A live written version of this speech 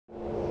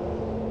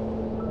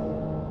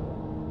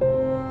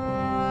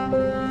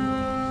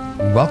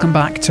Welcome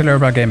back to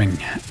Lowbrow Gaming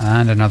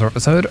and another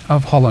episode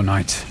of Hollow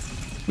Knight.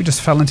 We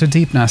just fell into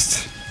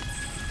Deepnest.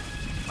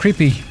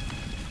 Creepy.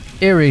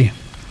 Eerie.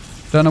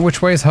 Don't know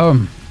which way is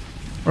home.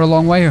 We're a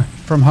long way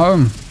from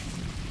home.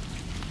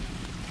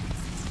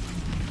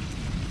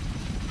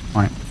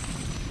 Right.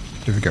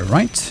 Do we go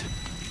right?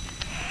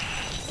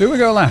 Do we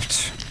go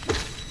left?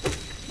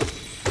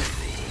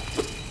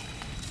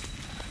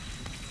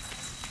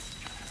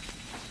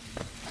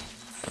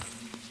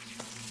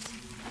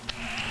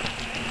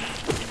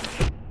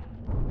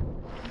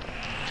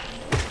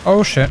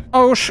 Oh shit.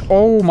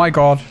 Oh my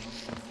god.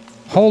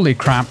 Holy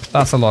crap,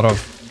 that's a lot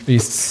of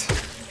beasts.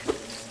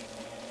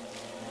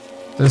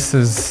 This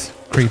is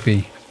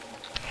creepy.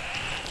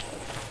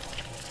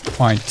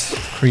 Quite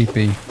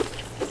creepy.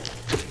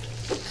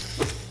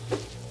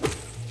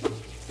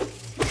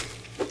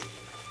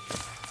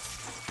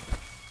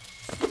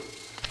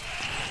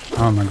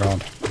 Oh my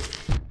god.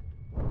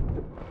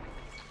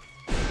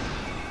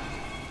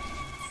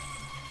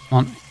 Come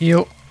on,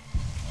 heal.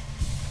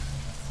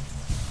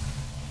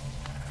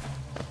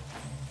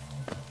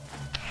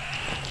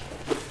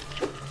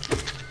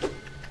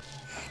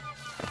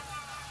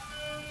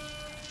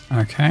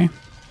 Okay.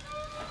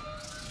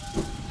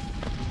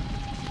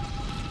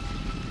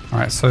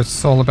 Alright, so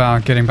it's all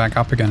about getting back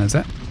up again, is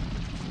it?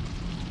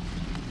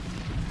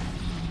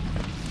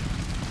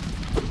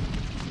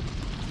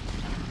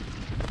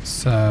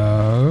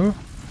 So...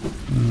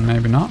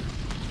 maybe not.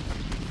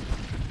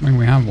 I mean,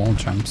 we have wall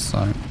jumps,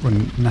 so it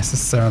wouldn't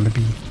necessarily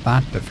be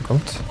that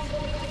difficult.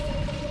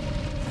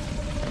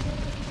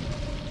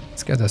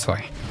 Let's go this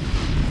way.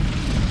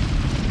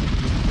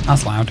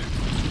 That's loud.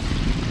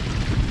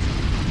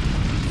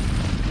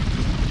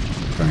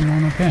 What's going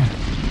on up here?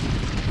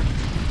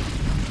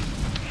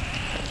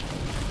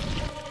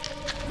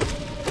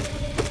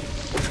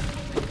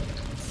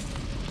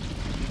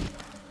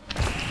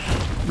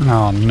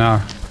 Oh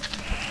no.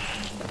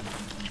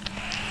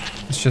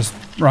 Let's just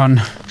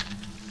run.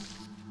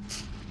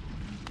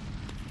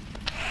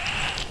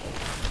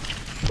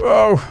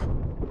 Whoa!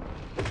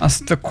 That's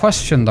the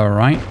question though,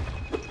 right?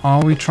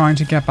 Are we trying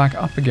to get back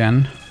up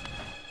again?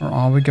 Or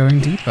are we going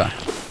deeper?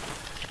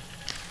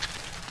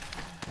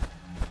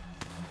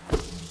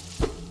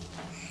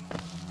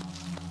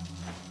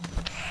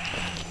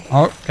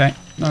 Oh, okay.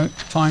 No,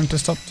 time to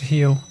stop to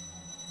heal.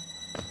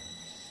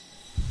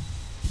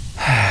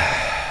 I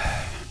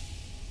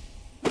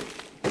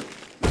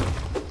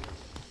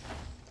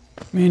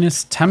mean,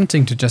 it's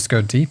tempting to just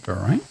go deeper,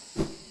 right?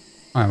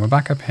 Alright, we're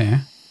back up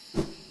here.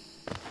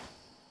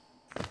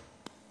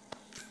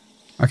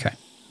 Okay.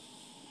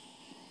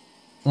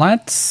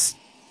 Let's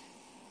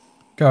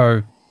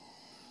go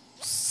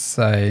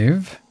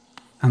save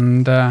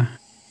and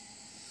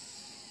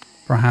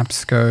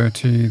perhaps go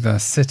to the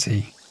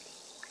city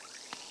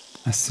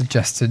as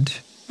suggested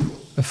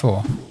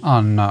before. Oh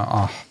no,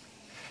 oh.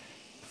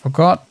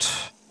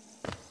 Forgot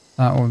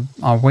that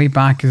our way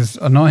back is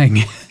annoying.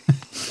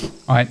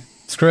 Alright,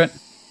 screw it.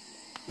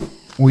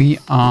 We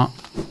are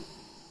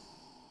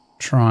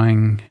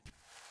trying.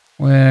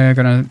 We're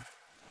gonna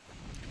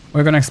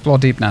explore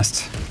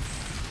Deepnest.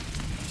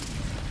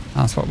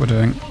 That's what we're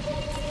doing.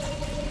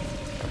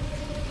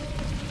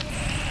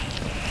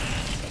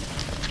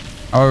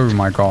 Oh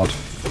my god,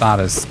 that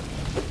is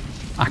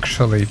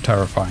actually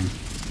terrifying.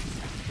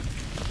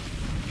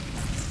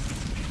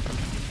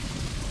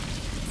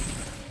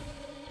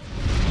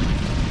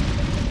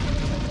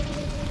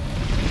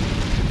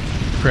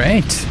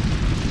 Great.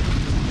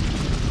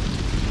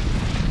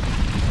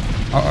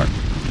 Uh-oh.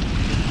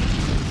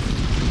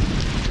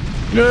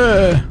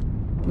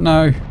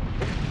 No.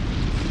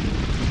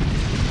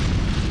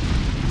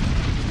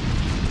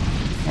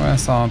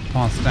 Where's our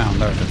path down?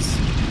 There it is.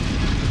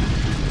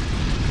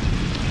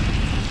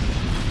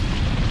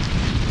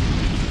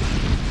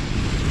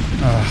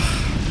 Ugh.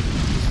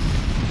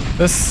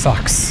 This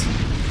sucks.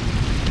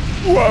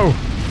 Whoa!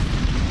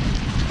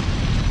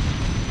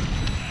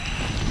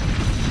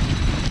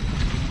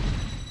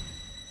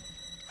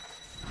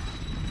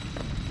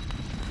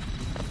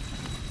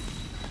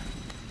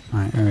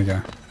 Alright, here we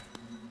go.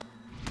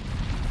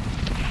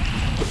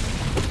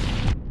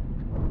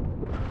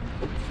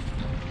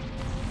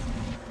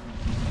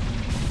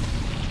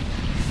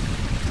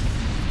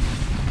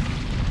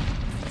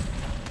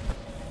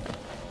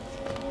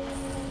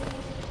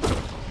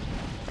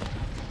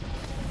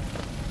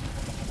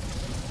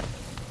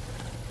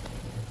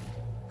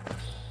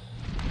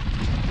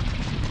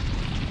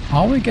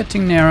 Are we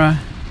getting nearer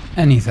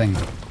anything?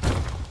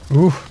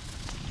 Ooh.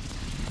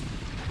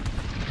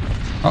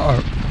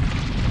 Uh-oh.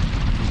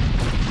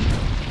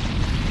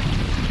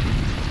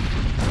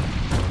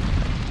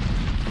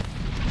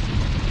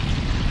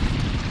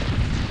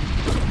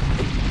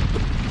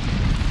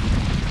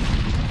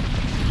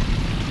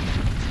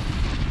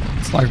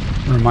 It's like,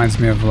 reminds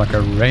me of like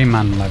a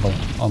Rayman level,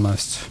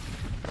 almost.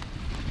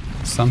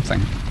 Something.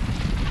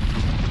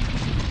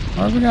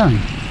 Where are we going?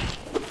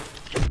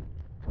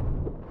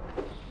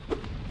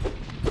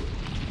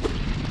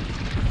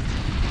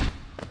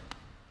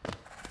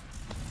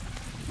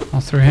 All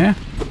through here?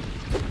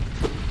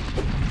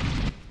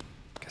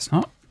 Guess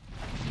not.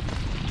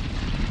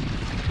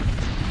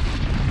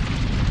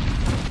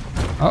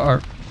 Uh-oh.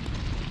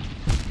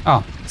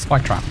 Oh,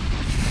 spike trap.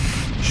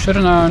 Should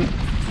have known.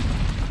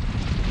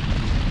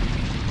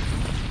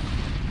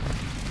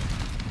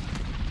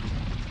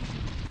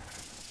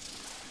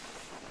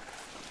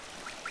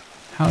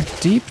 How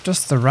deep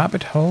does the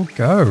rabbit hole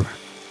go?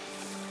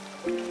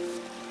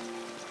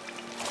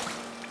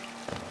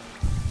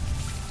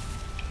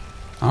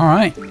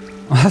 Alright,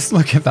 let's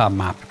look at that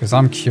map because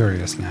I'm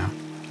curious now.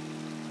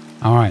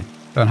 Alright,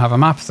 don't have a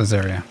map of this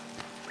area.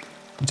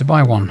 Need to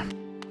buy one.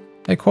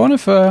 Hey,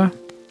 Cornifer.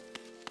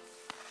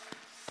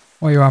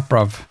 Where you at,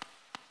 bruv?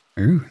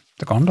 Ooh,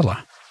 the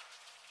gondola.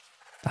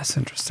 That's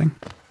interesting.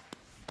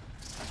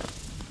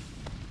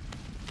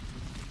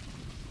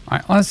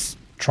 Alright, let's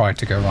try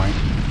to go right.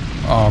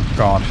 Oh,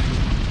 God.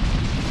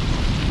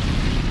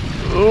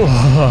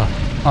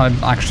 Ugh.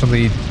 I'm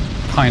actually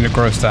kind of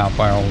grossed out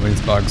by all these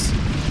bugs.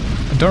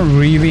 I don't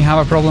really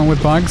have a problem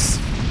with bugs,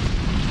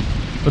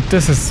 but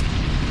this is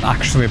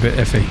actually a bit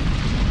iffy.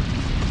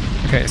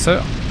 Okay,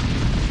 so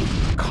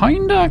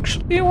kinda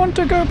actually want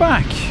to go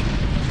back.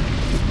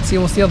 See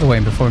what's the other way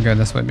before we go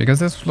this way, because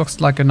this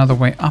looks like another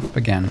way up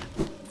again.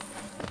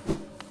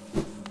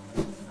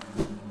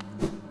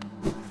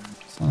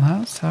 So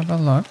let's have a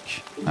look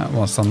at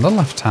what's on the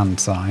left-hand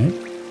side.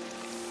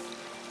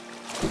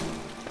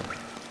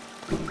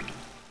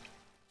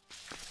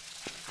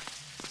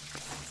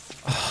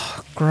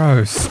 Oh,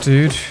 gross,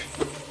 dude.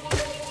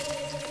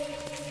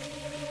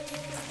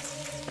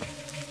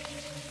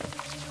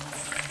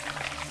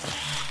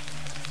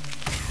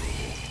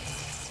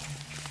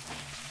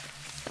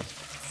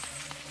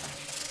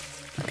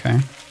 Okay.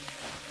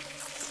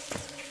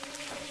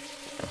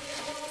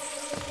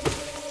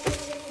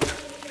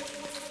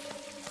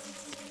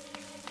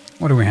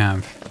 What do we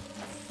have?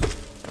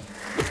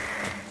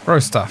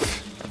 Gross stuff.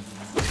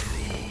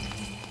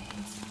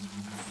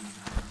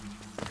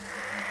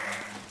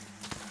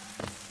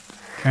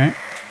 Okay.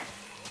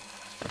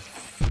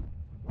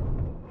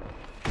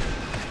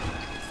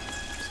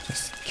 Let's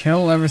just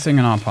kill everything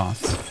in our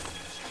path.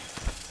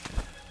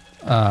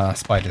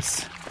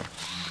 Spiders.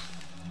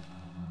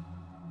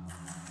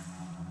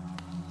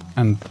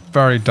 And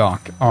very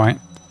dark. Alright.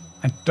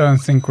 I don't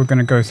think we're going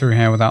to go through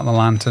here without the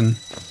lantern.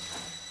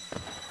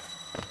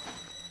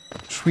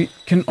 Which we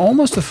can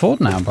almost afford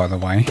now, by the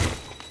way.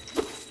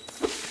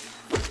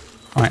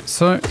 Alright,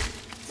 so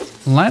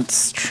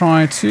let's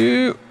try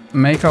to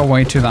make our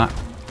way to that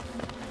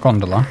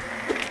gondola.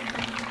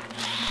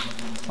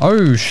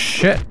 Oh,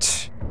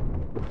 shit.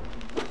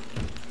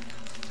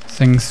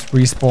 Things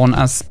respawn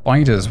as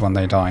spiders when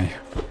they die,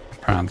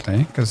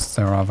 apparently, because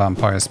there are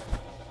vampires.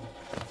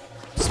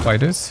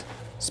 Spiders?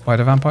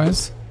 Spider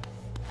vampires?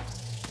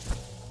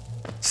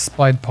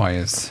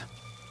 Spidepires.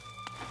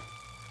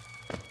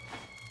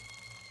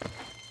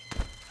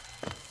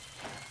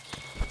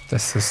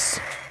 This is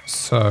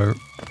so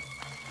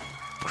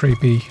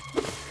creepy.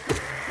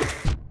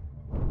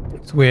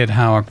 It's weird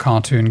how a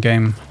cartoon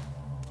game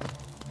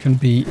can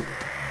be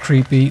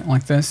creepy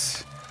like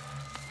this.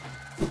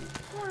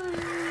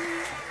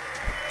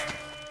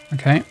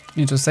 Okay,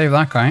 need to save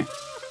that guy.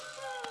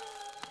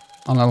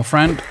 Our little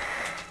friend.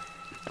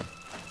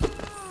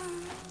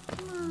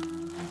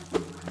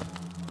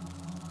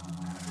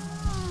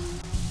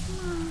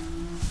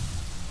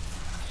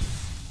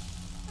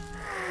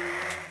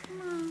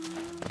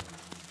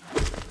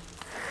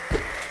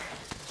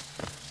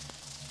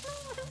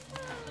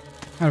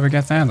 How do we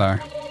get there, though?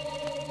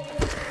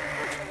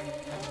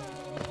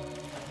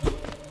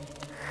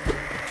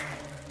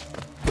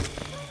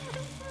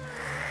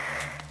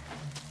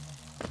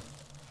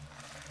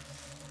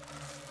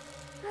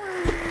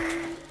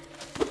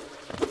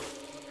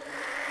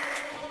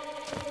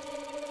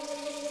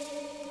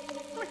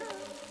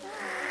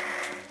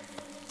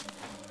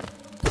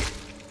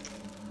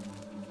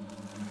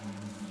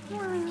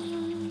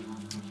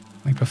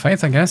 Leap of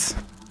faith, I guess.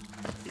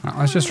 Well,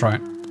 let's just try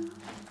it.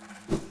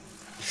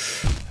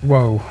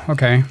 Whoa,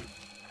 okay.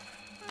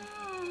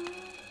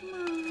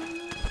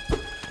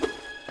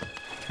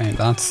 Okay,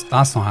 that's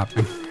not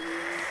happening.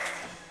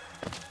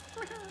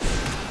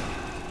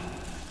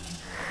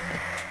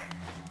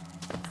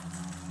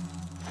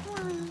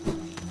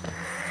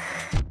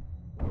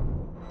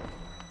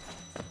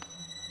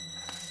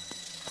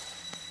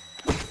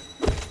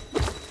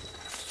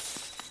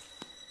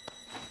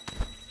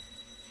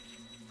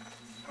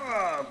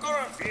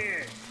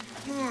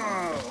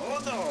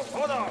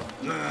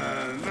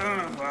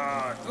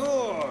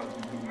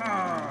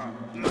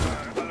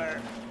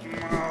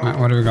 Right,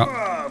 what do we got?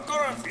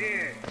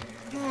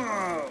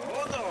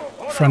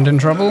 Friend in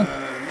trouble?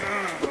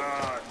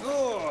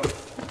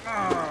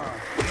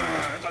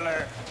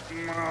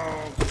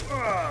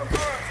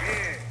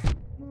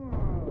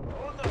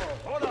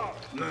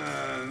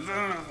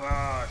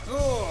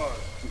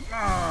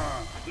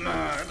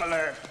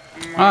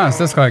 Ah, it's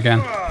this guy again.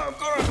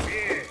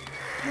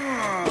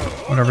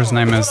 Whatever his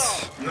name is.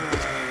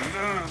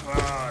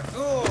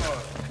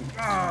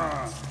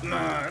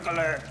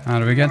 How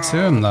do we get to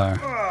him, though?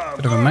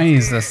 Bit of a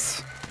maze,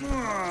 this.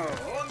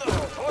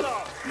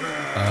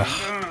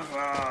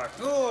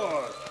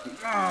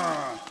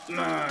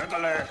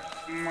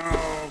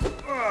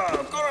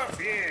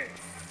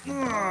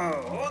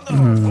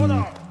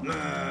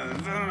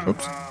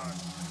 Oops.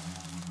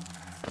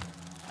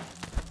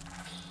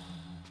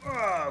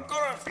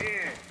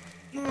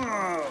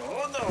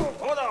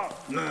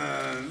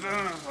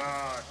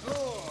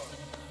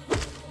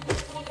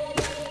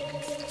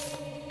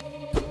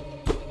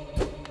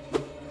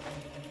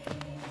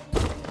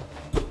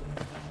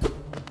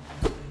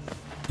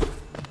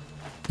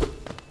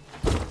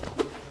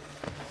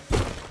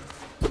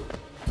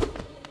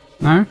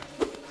 No?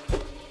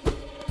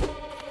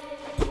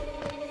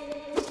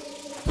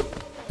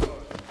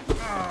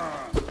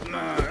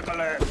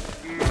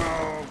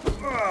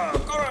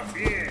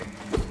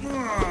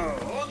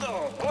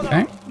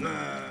 Okay.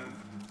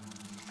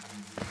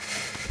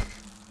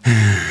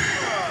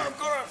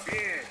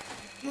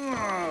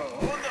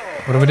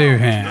 What do we do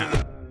here?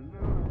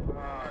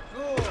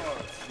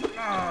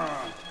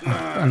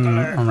 And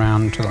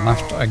around to the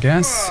left, I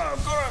guess.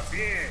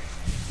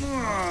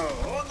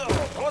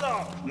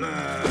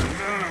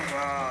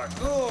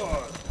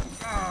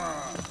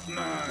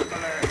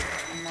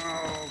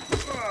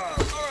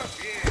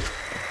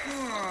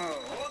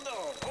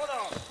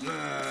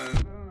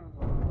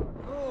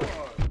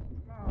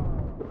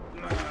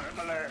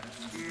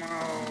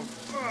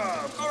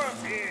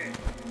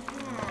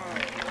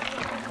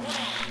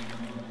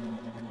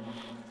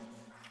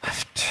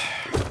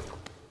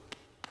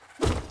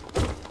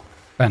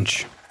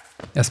 Bench.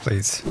 Yes,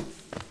 please.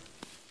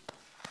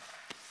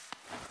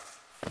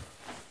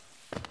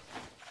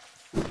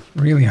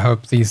 Really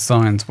hope these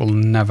signs will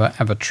never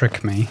ever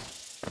trick me.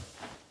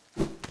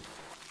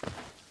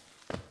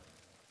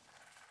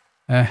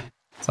 Is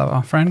that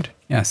our friend?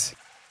 Yes.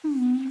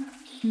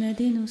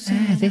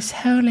 This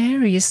whole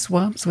area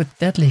swarms with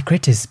deadly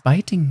critters,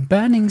 biting,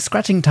 burning,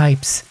 scratching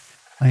types.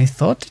 I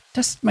thought to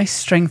test my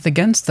strength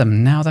against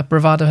them now that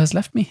bravado has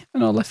left me,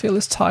 and all I feel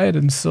is tired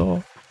and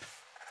sore.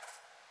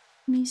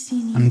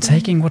 I'm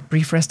taking what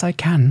brief rest I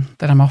can,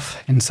 then I'm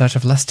off in search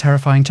of less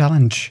terrifying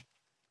challenge.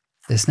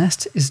 This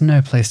nest is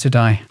no place to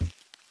die.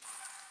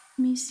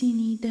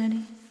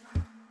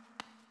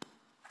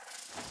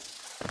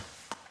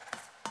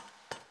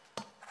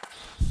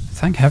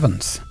 Thank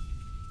heavens.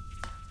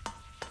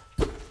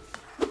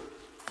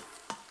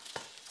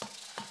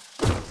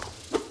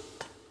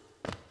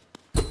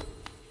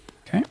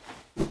 Okay.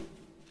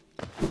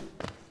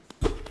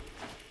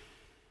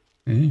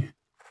 Ew.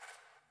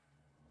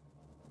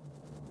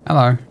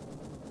 Hello.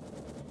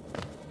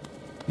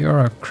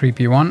 You're a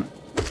creepy one.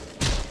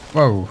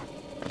 Whoa.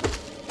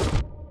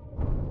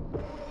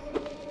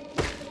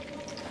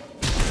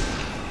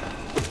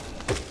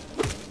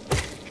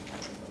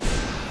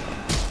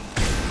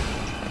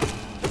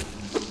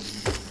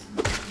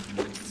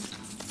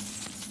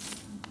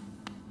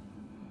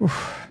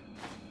 Oof.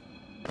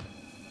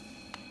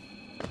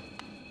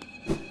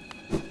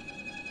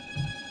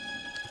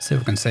 Let's see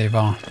if we can save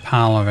our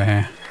pal over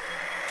here.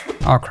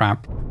 Oh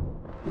crap.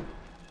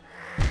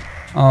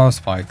 Oh,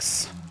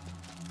 spikes.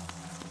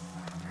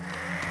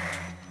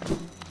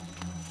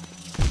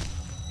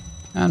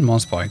 And more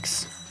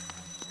spikes.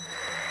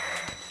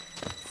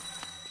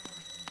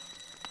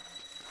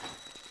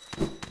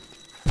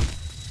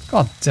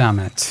 God damn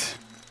it.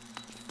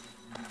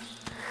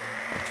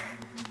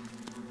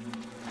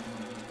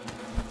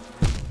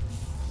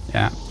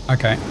 Yeah,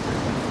 okay.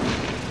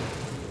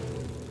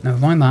 Never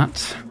mind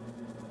that.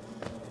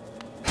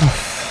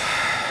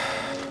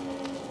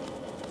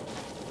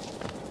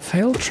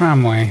 Failed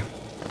tramway.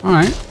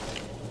 Alright.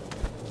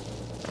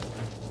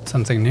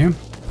 Something new. I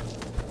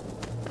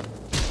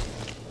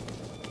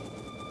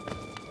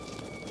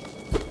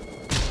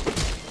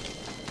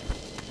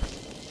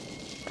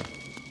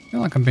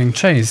feel like I'm being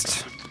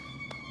chased.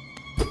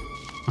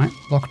 Right,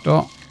 locked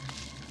door.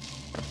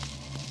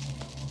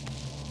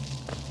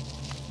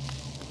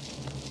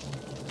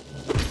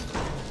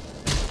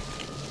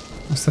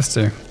 What's this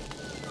do?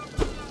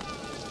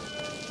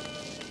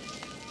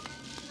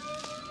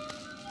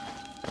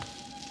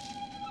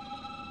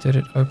 Did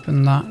it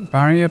open that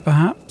barrier,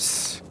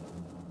 perhaps?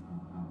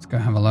 Let's go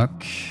have a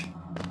look.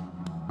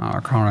 Oh, I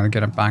can't really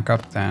get it back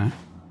up there.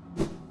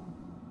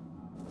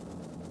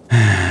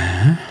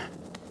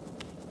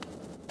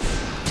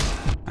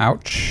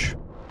 Ouch.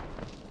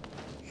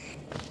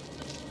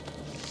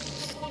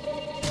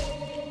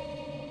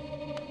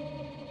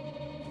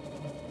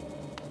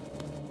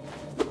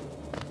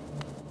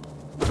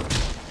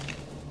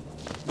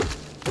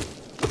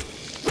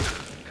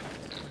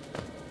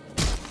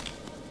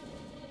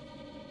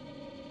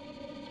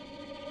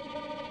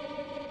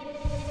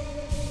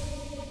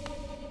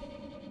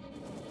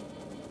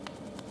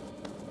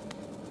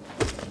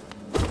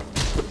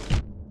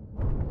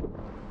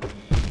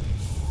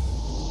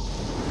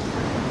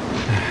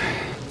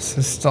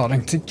 This is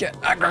starting to get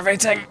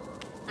aggravating.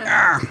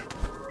 Ah.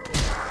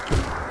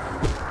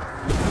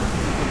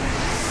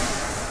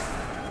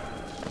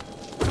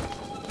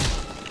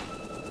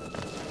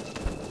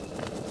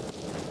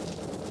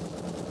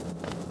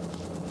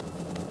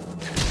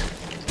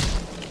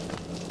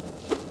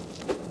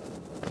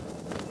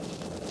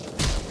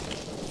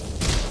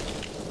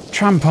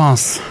 Tram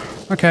pass.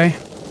 Okay.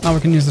 Now we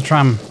can use the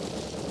tram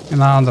in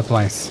that other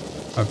place,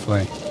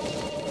 hopefully.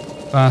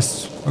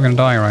 First, we're gonna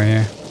die right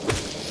here.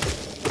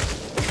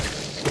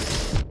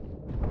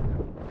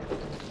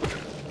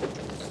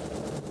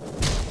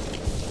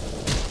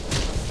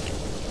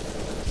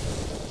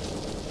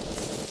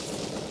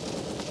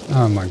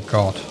 Oh my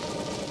god.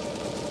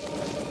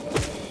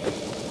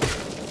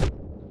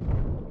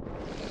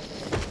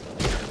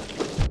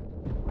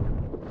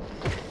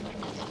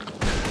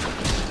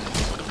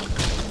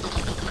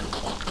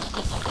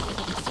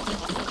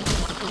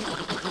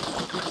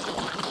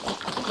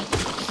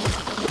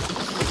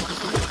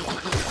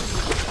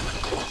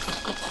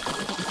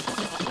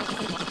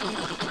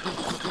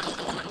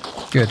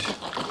 Good.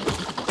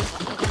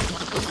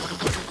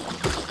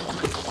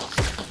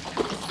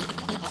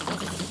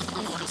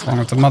 As long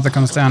as the mother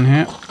comes down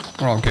here,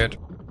 we're all good.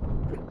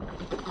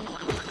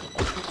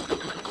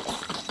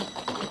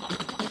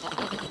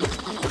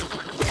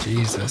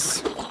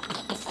 Jesus.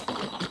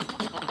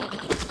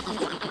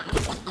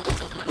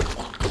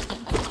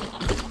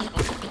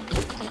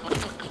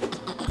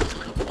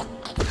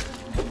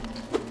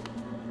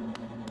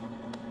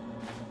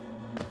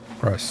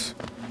 Gross.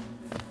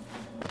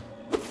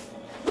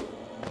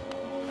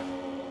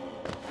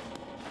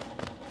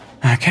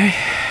 Okay.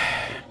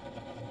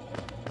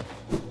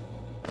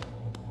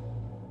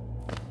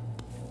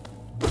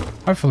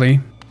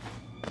 Hopefully,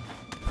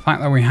 the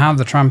fact that we have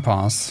the tram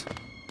pass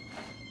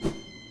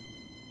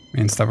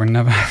means that we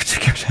never have to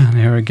go down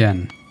here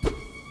again.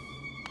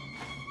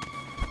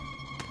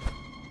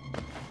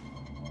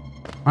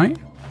 Right?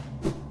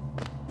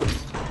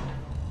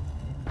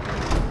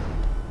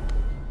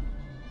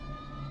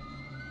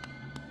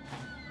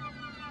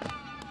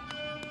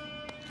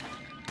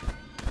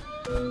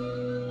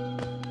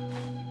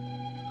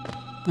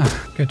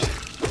 Ah, good.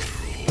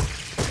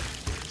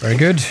 Very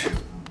good.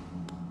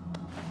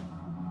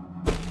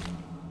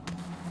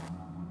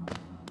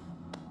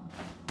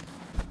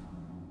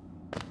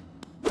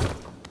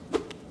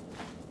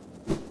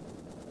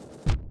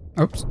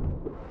 Oops.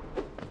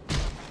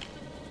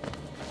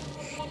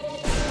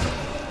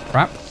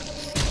 Crap.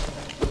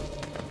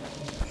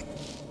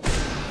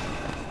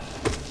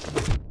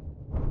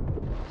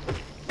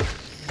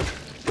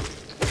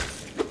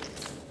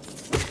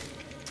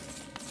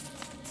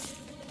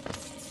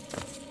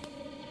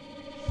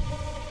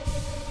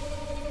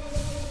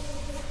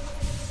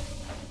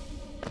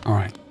 All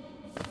right.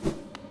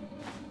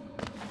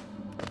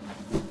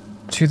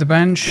 To the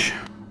bench.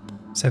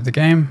 Save the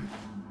game.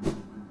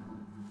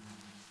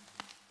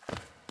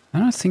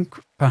 And I think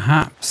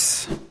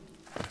perhaps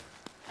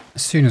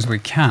as soon as we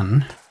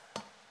can,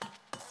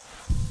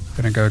 I'm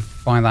gonna go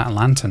buy that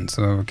lantern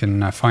so we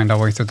can find our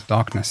way through the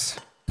darkness.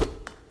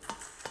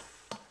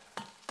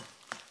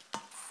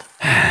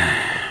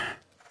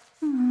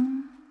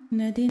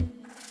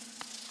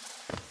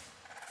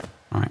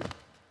 Right.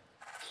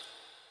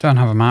 Don't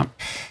have a map.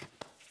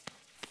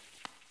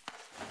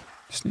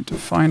 Just need to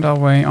find our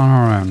way on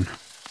our own.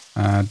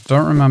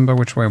 Don't remember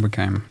which way we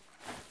came.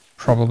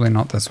 Probably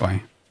not this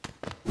way.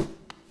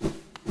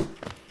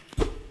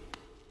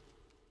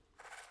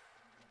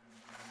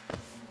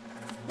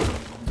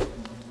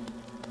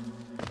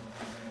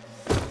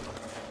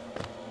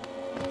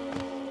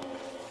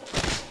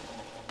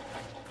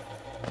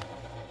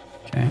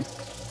 Okay.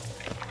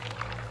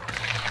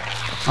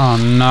 Oh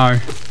no.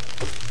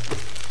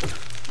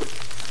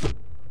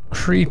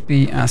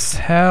 Creepy as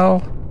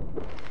hell.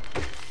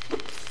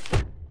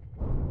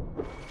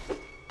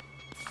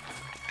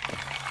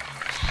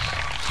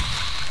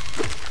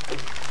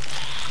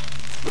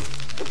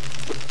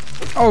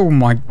 Oh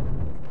my...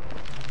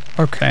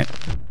 Okay.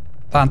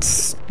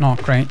 That's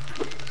not great.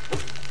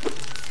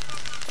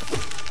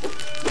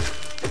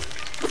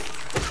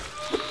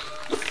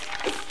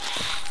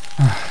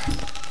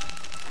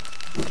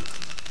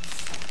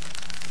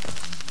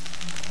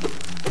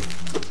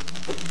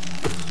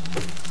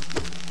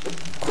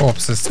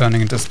 Corpses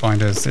turning into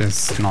spiders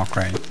is not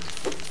great.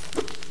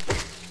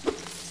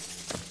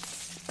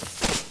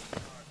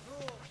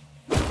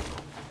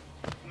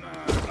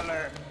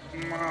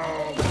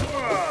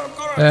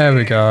 There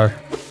we go.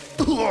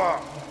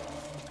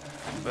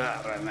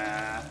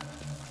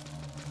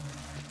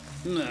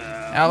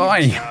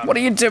 Aloy, what are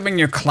you doing,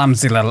 you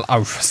clumsy little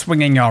oaf,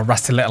 swinging your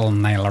rusty little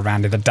nail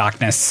around in the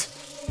darkness?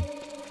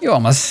 You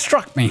almost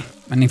struck me,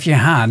 and if you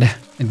had,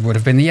 it would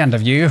have been the end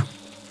of you.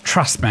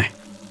 Trust me.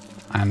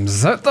 I'm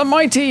Zert the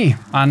Mighty,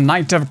 a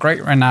knight of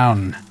great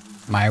renown.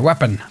 My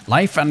weapon,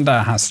 Life Ender,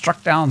 has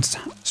struck down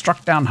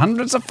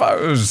hundreds of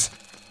foes.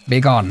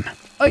 Begone,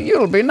 or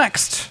you'll be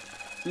next.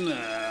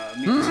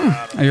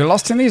 Are you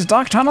lost in these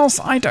dark tunnels?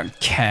 I don't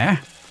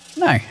care.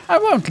 No, I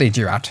won't lead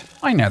you out.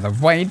 I know the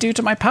way due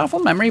to my powerful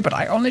memory, but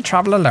I only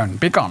travel alone.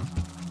 Begone.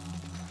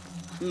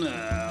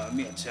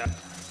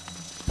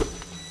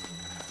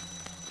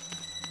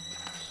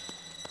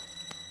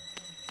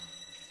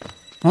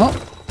 Well,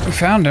 we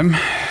found him.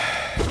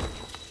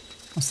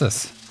 What's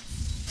this?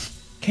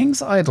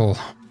 King's Idol.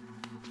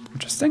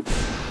 Interesting.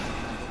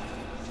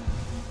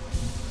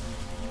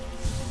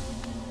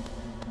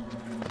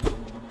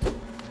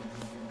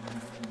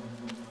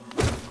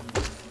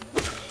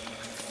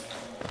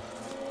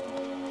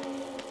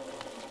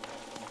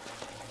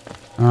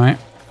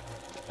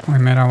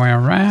 made our way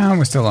around.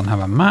 We still don't have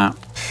a map.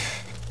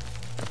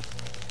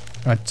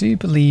 But I do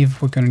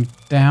believe we're going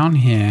down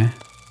here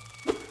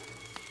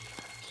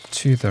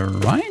to the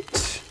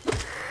right.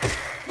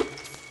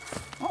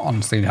 I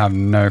honestly have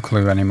no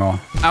clue anymore.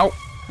 Ow!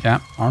 Yeah,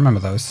 I remember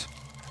those.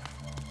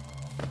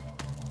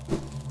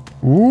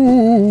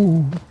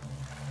 Ooh!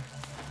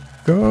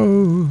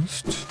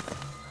 Ghost!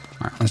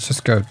 Alright, let's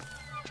just go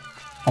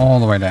all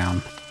the way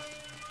down.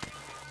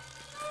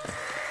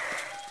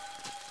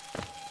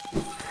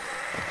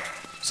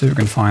 See if we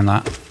can find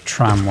that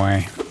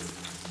tramway.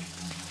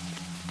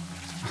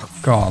 Oh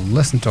god,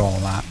 listen to all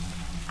that.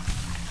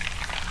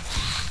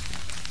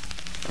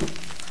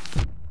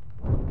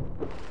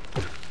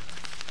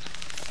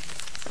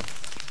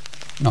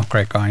 Not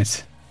great,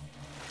 guys.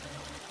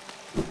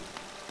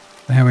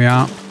 There we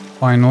are,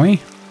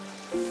 finally.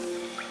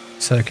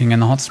 Soaking in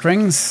the hot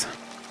springs.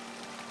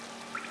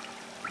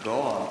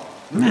 Go on.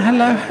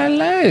 Hello,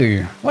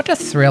 hello. What a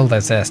thrill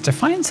this is to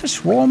find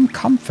such warm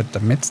comfort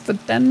amidst the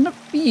den of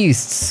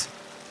beasts.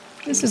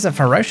 This is a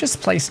ferocious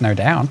place, no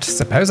doubt.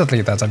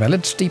 Supposedly there's a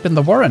village deep in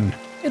the Warren.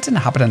 Its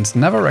inhabitants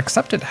never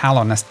accepted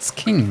Hallownest's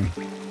king.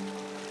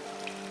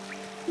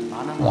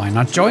 Why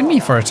not join me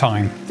for a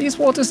time? These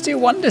waters do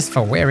wonders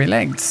for weary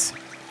legs.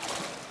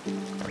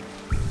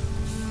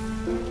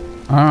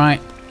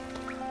 Alright.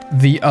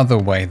 The other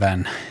way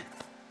then.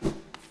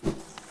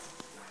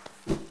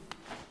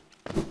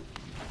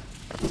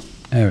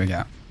 There we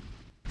go.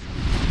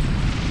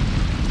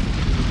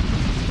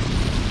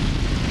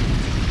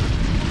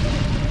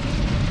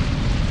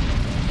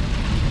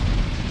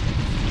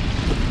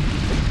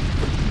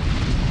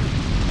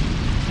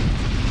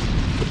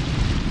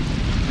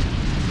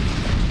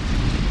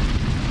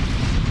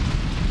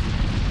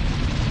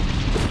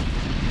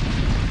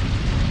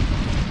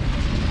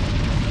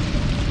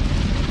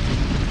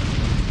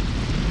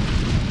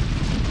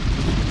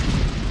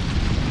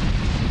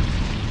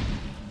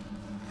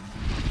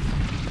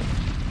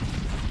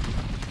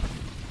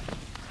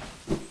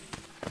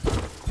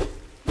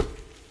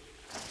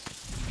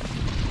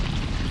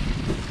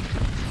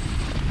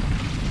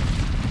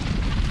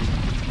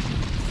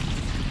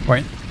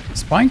 Wait,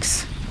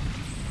 spikes?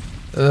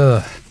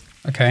 Ugh,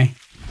 okay.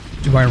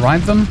 Do I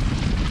ride them?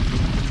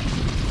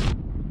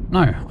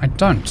 No, I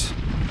don't.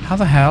 How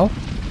the hell?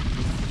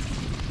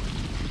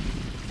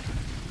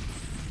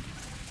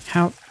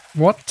 How,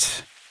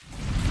 what?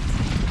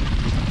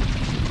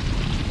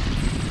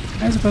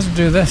 How am I supposed to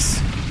do this?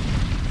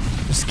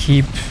 Just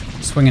keep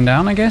swinging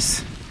down, I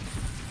guess?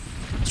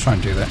 Let's try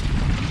and do that.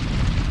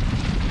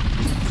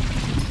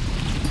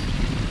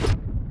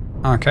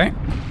 Okay.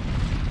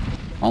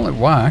 Well, it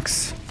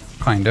works.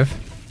 Kind of.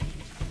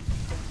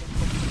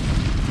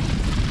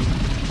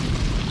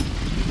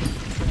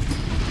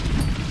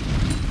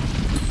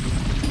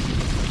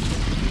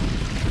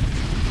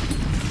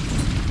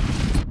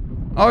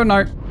 Oh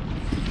no.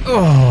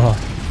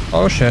 Oh.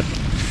 Oh shit.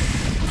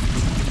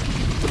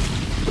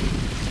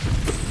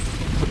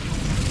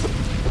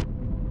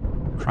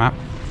 Crap.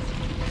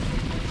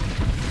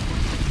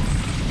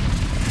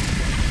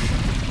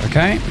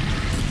 Okay.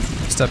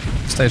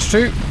 Stage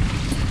 2.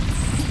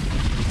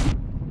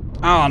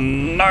 Oh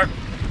no!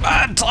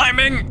 Bad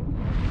timing!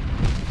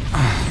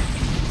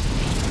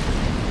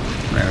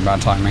 Really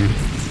bad timing.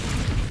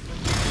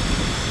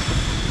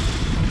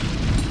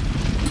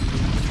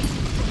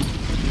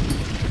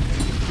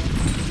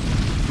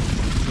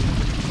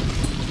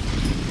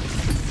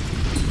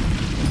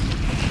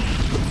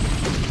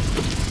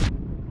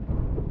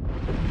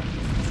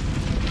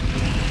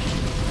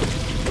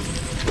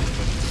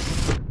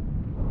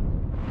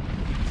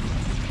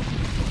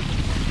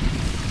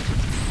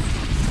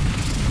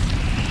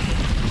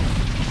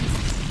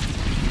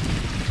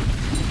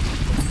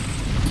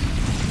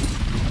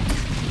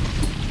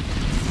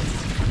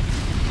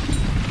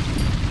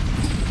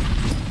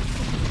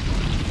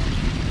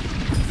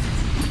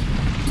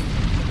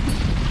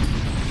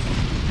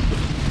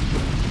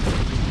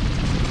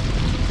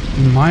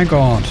 My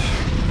god.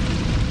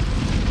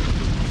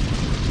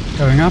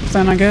 Going up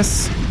then, I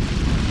guess?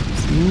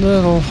 There's a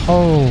little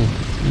hole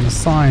in the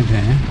side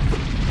here.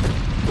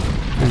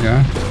 There we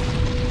go.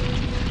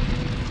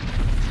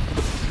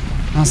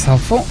 That's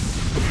helpful.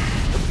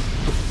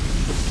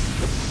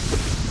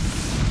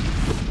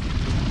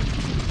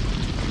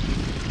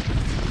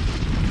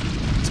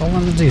 It's all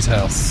in the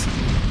details.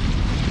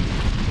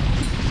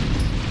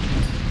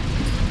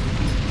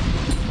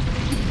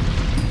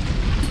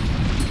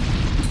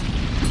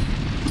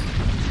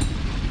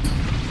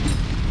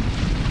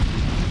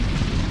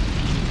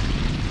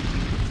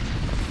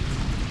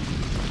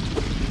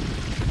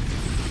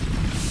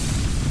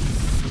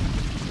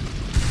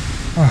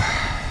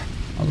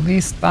 At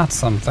least that's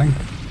something.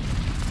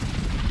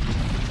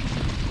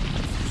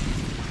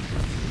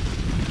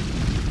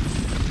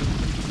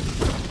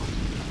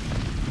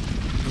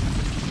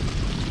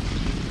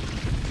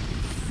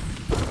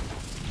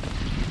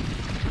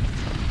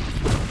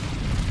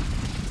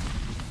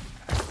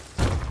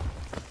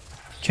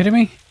 Kidding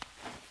me?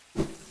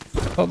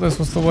 Thought this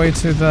was the way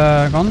to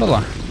the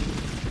gondola.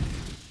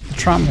 The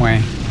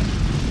tramway.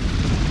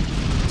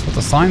 what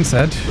the sign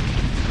said.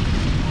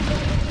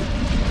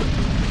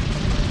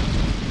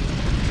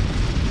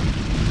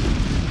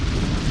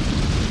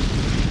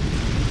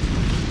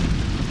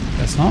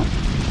 Guess not.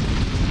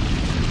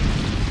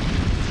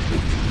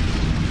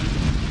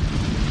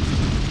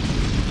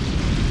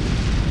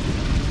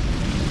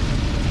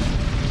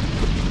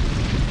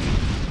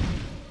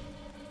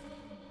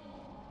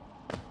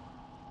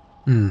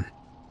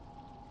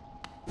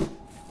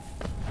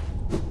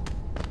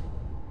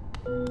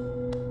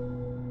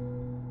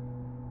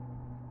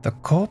 The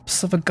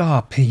corpse of a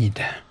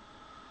garpede.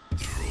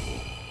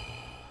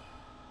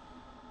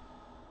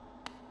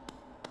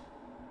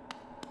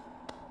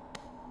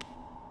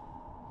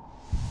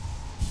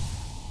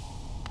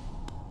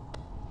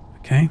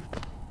 Okay.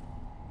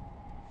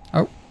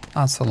 Oh,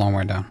 that's a long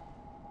way down.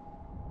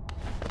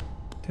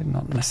 Did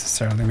not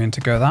necessarily mean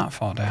to go that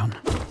far down.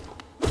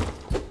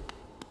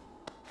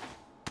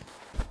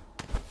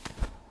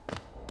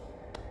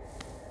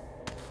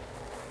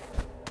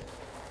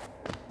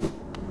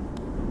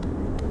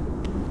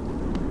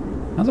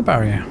 Another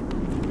barrier.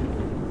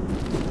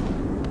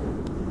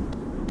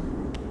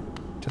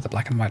 To the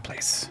black and white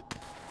place.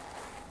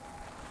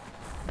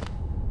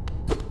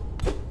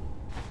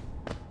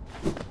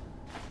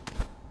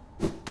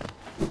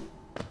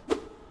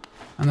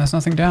 And there's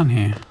nothing down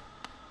here.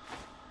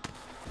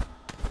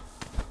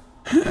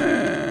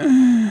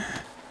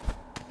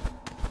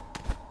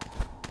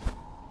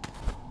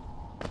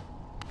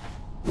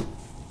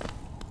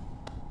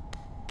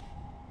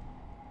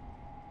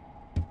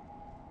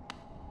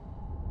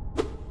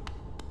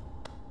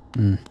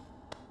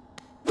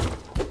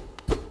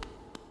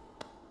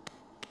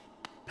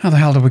 How the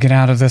hell do we get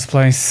out of this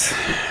place?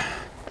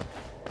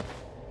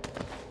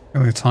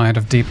 Really tired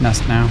of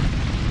Deepnest now.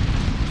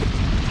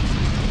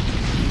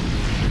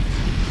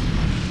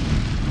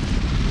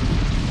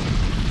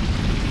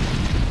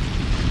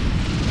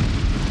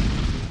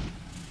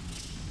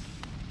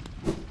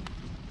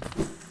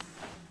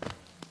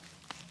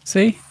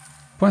 See?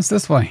 Points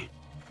this way.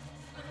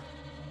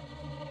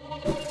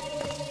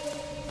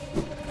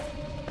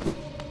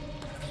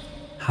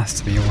 Has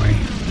to be a way.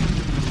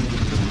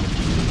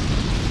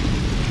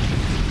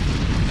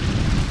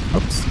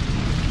 Oops.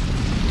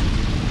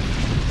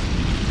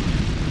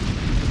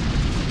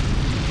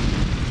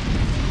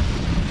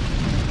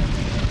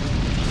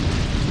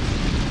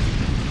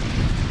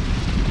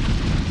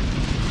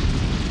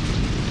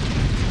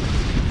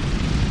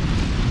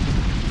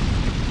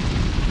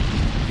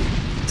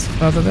 It's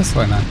further this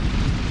way then.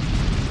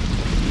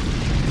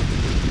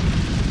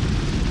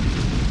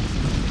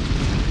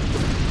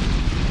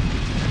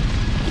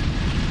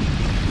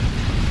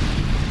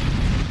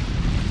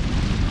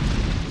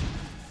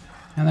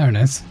 And there it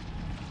is.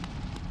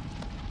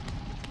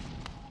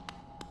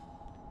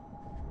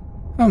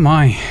 Oh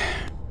my.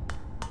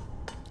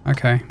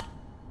 Okay.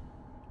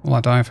 Will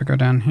I die if I go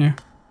down here?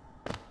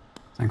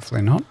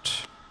 Thankfully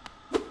not.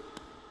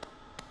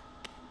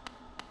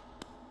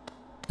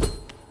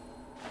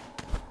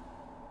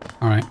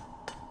 Alright.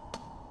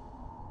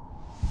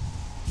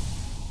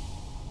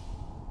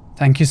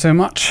 Thank you so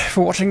much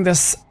for watching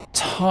this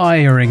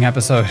tiring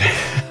episode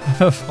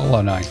of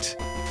Hollow Knight.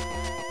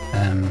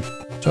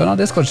 Join our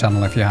Discord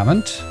channel if you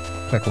haven't.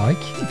 Click like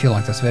if you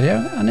like this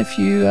video, and if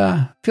you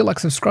feel like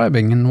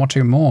subscribing and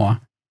watching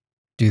more,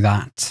 do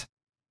that.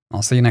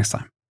 I'll see you next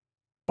time.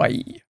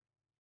 Bye.